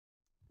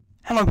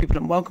Hello people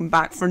and welcome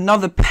back for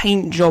another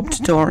paint job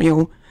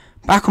tutorial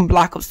back on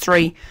Black Ops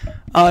 3.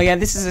 Yeah,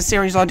 this is a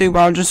series I do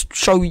where I'll just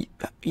show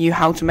you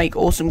how to make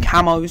awesome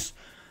camos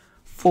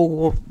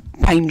for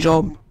paint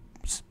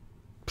jobs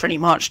pretty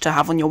much to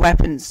have on your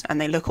weapons,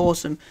 and they look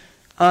awesome.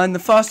 In the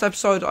first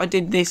episode I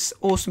did this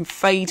awesome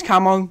fade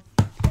camo,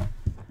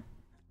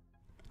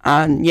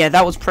 and yeah,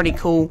 that was pretty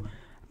cool.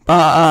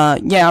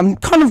 But yeah, I'm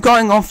kind of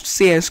going off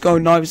CSGO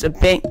knives a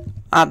bit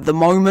at the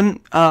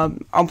moment.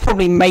 I'll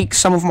probably make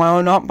some of my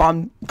own up, but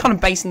I'm kind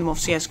of basing them off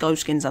CSGO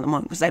skins at the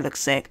moment because they look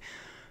sick.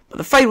 But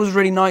the fade was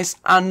really nice,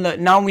 and look,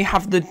 now we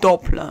have the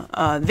Doppler.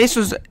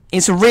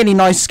 It's a really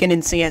nice skin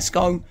in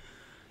CSGO.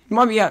 It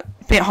might be a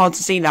bit hard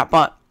to see that,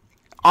 but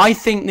I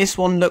think this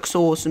one looks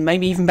awesome,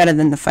 maybe even better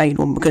than the fade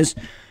one, because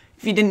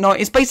if you didn't know,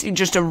 it's basically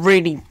just a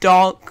really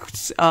dark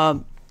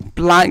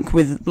black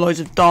with loads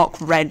of dark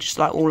red just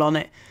like all on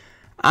it.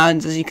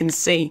 And as you can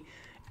see,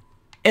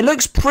 it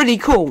looks pretty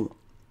cool,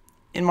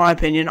 in my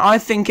opinion. I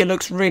think it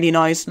looks really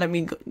nice. Let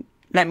me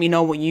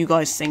know what you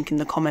guys think in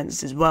the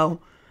comments as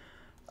well.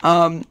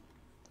 But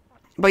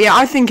yeah,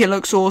 I think it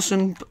looks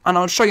awesome, and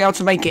I'll show you how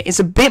to make it.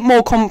 It's a bit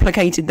more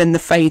complicated than the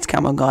fade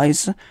camo,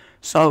 guys.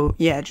 So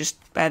yeah,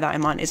 just bear that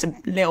in mind. It's a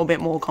little bit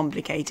more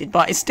complicated,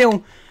 but it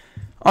still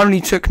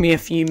only took me a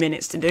few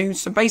minutes to do.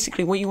 So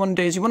basically what you want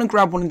to do is you want to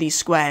grab one of these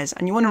squares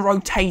and you want to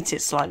rotate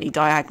it slightly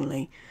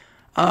diagonally.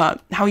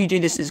 How you do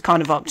this is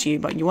kind of up to you,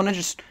 but you want to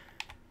just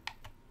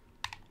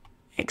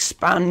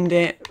expand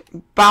it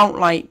about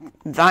like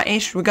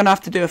that-ish. We're going to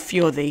have to do a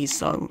few of these,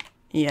 so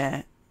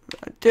yeah,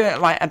 do it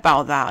like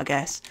about that, I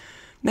guess.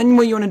 Then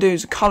what you want to do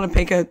is a color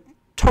picker,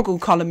 toggle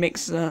color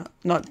mixer,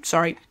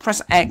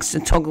 press X to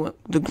toggle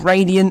the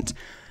gradient,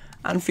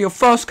 and for your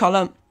first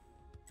color,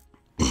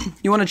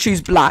 you want to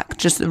choose black,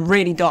 just a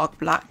really dark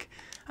black,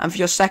 and for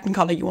your second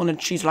color, you want to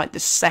choose like the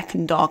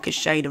second darkest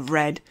shade of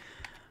red.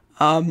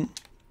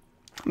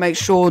 Make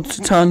sure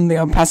to turn the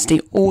opacity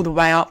all the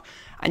way up,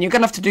 and you're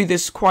going to have to do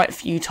this quite a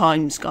few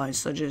times, guys,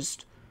 so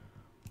just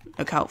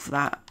look out for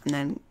that, and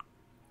then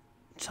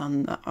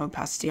turn the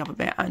opacity up a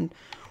bit. And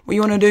what you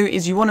want to do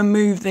is you want to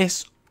move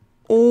this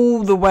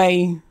all the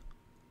way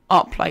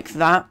up like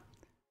that,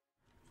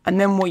 and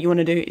then what you want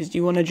to do is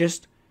you want to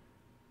just,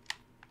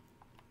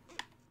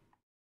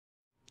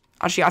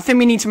 actually I think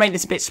we need to make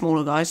this a bit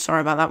smaller, guys,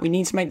 sorry about that, we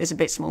need to make this a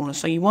bit smaller.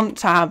 So you want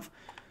to have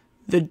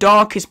the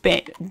darkest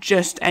bit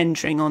just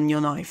entering on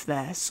your knife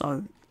there,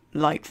 so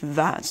like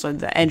that, so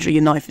the edge of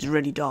your knife is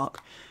really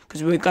dark,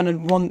 because we're going to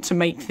want to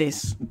make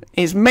this,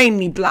 it's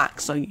mainly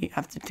black, so you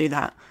have to do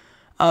that.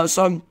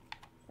 So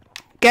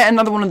get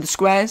another one of the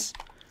squares,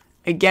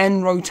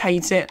 again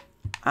rotate it,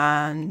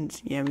 and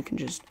yeah, we can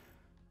just,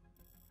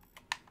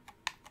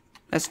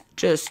 let's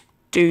just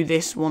do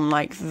this one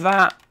like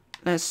that,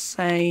 let's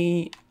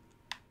say,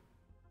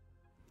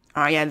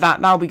 alright, yeah,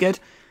 that'll be good.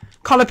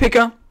 Color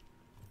picker,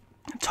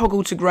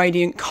 toggle to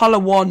gradient. Color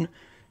 1,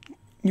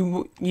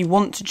 you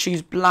want to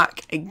choose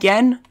black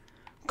again.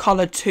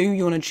 Color 2,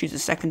 you want to choose the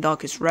second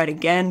darkest red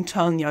again.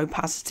 Turn the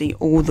opacity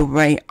all the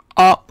way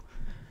up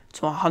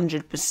to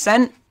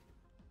 100%.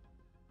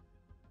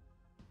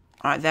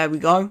 Alright, there we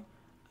go.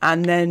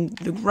 And then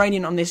the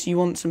gradient on this, you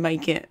want to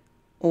make it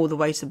all the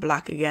way to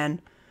black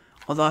again.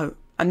 And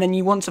then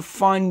you want to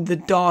find the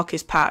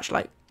darkest patch,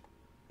 like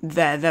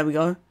there we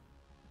go.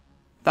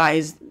 That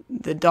is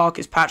the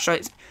darkest patch. So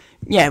it's,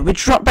 yeah, we're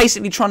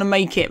basically trying to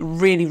make it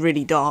really,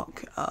 really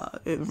dark,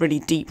 really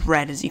deep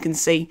red. As you can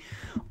see,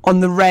 on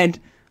the red,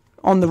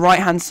 on the right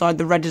hand side,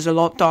 the red is a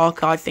lot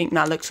darker. I think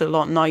that looks a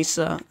lot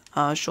nicer.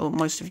 Sure,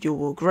 most of you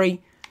will agree.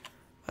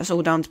 That's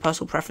all down to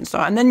personal preference.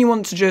 And then you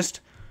want to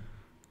just,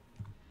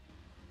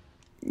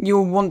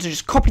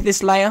 copy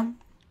this layer.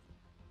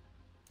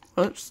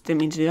 Oops,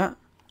 didn't mean to do that.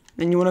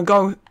 Then you want to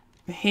go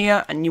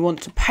here and you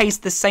want to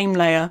paste the same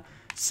layer.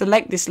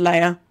 Select this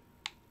layer.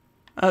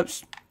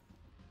 Oops.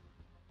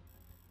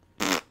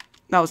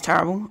 That was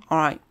terrible.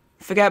 Alright,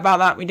 forget about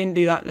that, we didn't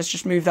do that. Let's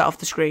just move that off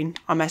the screen.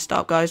 I messed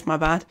up, guys, my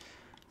bad.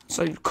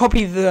 So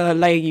copy the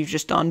layer you've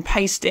just done,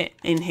 paste it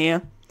in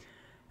here,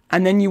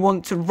 and then you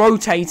want to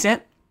rotate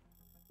it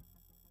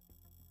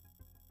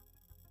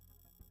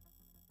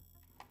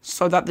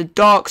so that the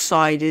dark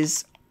side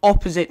is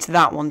opposite to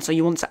that one. So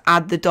you want to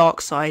add the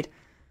dark side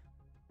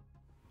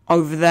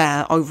over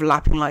there,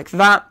 overlapping like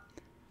that.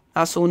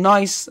 That's all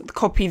nice.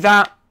 Copy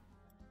that,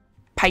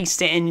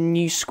 paste it in a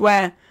new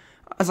square.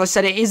 As I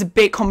said, it is a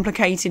bit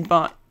complicated,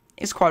 but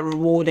it's quite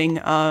rewarding.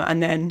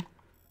 And then,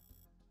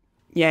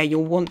 yeah,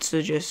 you'll want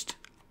to just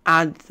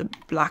add the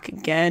black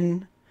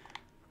again.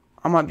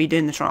 I might be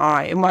doing this wrong.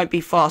 Alright, it might be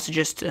faster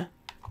just to...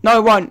 No,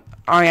 it won't.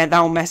 Oh, yeah, that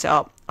will mess it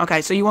up.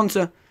 Okay, so you want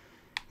to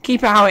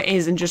keep it how it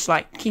is and just,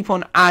 like, keep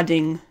on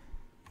adding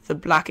the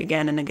black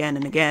again and again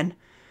and again.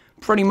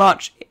 Pretty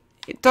much,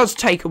 it does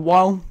take a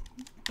while,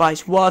 but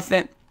it's worth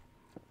it.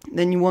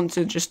 Then you want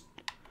to just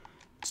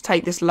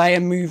take this layer,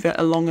 move it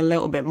along a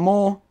little bit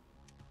more,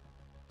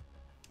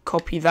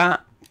 copy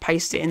that,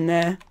 paste it in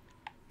there,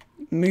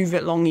 move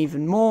it along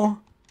even more,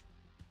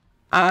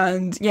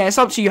 and yeah, it's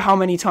up to you how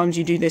many times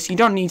you do this. You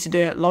don't need to do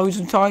it loads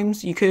of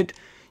times. You could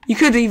You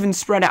could even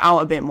spread it out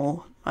a bit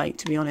more, like,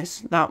 to be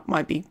honest. That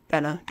might be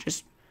better.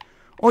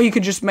 Or you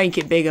could just make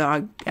it bigger,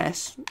 I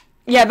guess.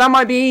 Yeah, that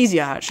might be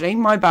easier, actually.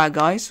 My bad,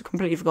 guys.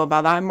 Completely forgot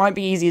about that. It might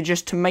be easier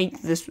just to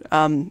make this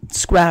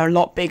square a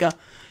lot bigger,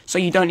 so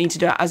you don't need to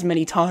do it as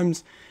many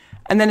times.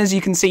 And then, as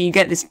you can see, you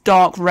get this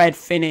dark red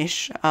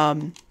finish.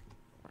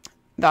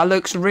 That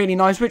looks really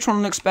nice. Which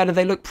one looks better?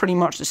 They look pretty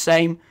much the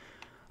same.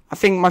 I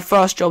think my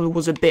first job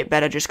was a bit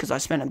better just because I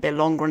spent a bit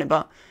longer on it.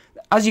 But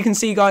as you can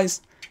see,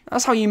 guys,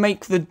 that's how you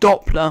make the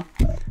Doppler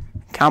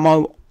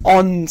camo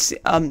on,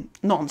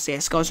 not on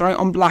CSGO, sorry,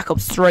 on Black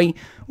Ops 3.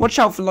 Watch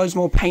out for loads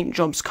more paint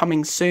jobs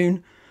coming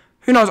soon.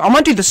 Who knows, I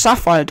might do the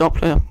Sapphire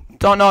Doppler.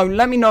 Don't know,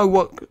 let me know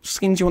what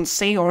skins you want to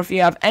see, or if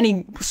you have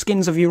any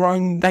skins of your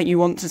own that you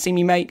want to see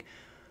me make.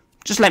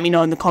 Just let me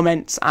know in the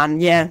comments,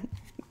 and yeah,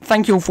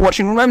 thank you all for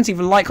watching. Remember to leave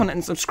a like on it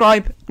and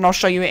subscribe, and I'll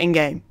show you it in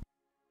game.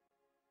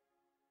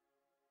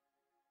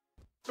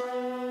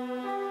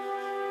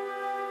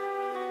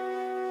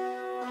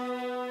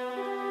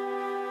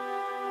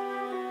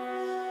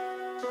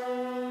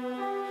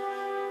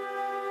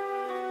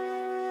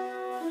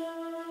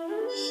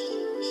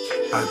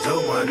 I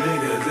told my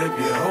niggas if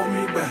you hold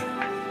me back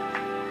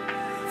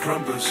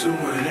from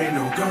pursuing, ain't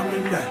no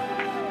coming back.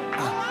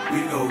 We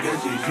go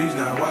get these streets,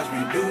 now watch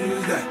me do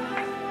just that.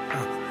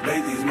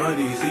 Make these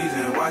money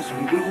season, watch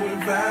them growing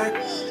back.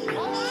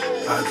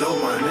 I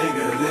told my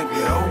niggas if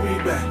you hold me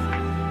back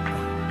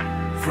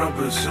from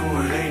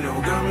pursuing, ain't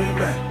no coming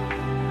back.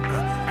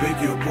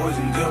 Pick your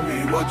poison, tell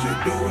me what you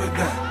do with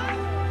that.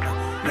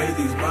 Make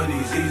these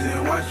money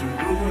season, watch them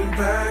growing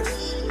back.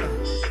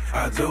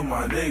 I told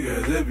my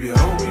niggas if you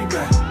hold me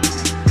back.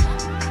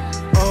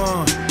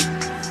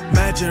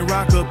 Imagine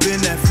rock up in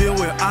that field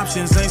where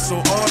options ain't so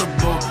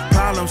audible.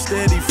 Problems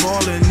steady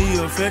falling,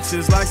 the effects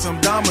is like some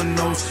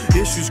dominoes.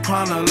 Issues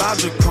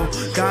chronological,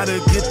 gotta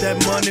get that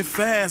money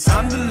fast.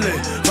 Andale,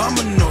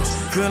 vamonos,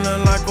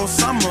 feeling like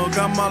Osama,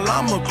 got my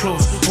llama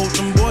close. Hope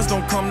them boys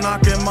don't come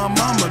knocking my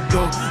mama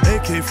door.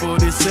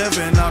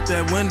 AK-47 out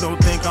that window,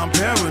 think I'm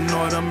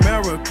paranoid.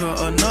 America,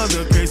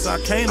 another case I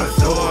can't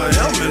afford.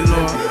 Help me,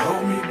 Lord. If you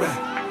hold me back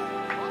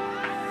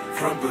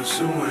from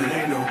pursuing,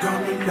 ain't no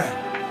coming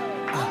back.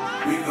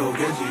 We go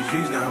get these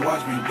streets, now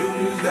watch me do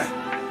just that.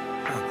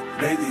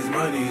 Make these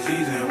money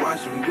season,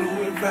 watch them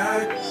growing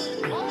back.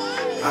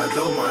 I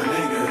told my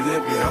niggas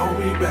if you hold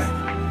me back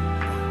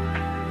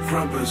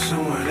from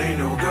pursuing, ain't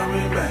no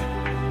coming back.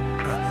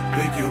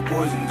 Pick your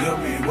poison, tell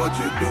me what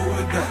you do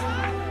with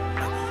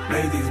that.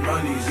 Make these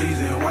money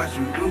season, watch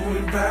them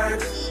growing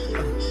back.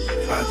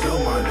 I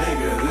told my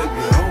niggas if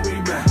you hold me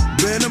back.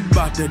 Been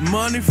about that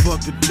money,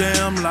 fuck the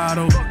damn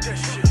lotto.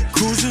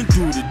 Cruising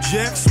through the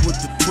jets with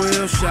the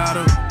 12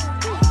 shotter.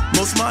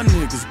 Most my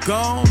niggas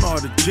gone or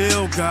the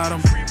jail got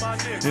them.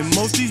 And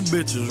most these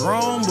bitches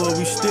wrong, but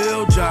we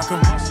still jock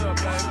 'em.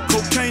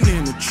 Cocaine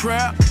in the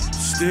trap,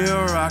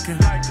 still rockin'.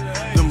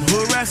 Them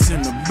hood rats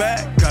in the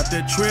back, got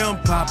that trim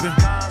poppin'.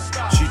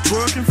 She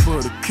twerking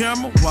for the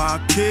camera while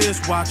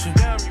kids watching.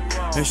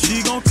 And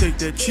she gon' take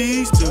that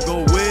cheese to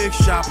go wig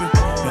shopping.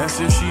 That's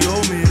if she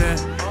owe me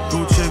that.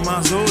 Go check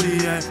my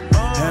Zodiac.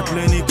 Had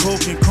plenty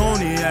coke and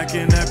cognac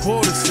in that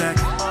quarter sack.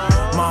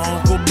 My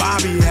Uncle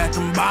Bobby had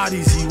them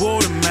bodies, he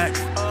wore the Mac.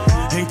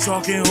 Ain't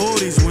talking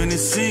oldies when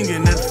it's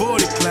singing that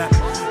 40 clap.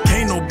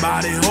 Can't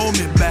nobody hold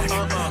me back.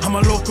 I'm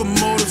a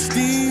locomotive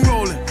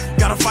steamrolling.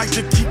 Gotta fight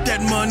to keep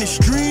that money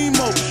stream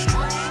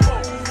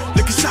open.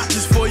 Lick a shot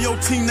just for your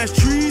team that's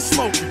tree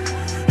smoking.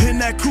 In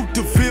that coupe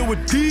to fill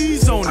with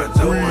D's on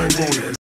it.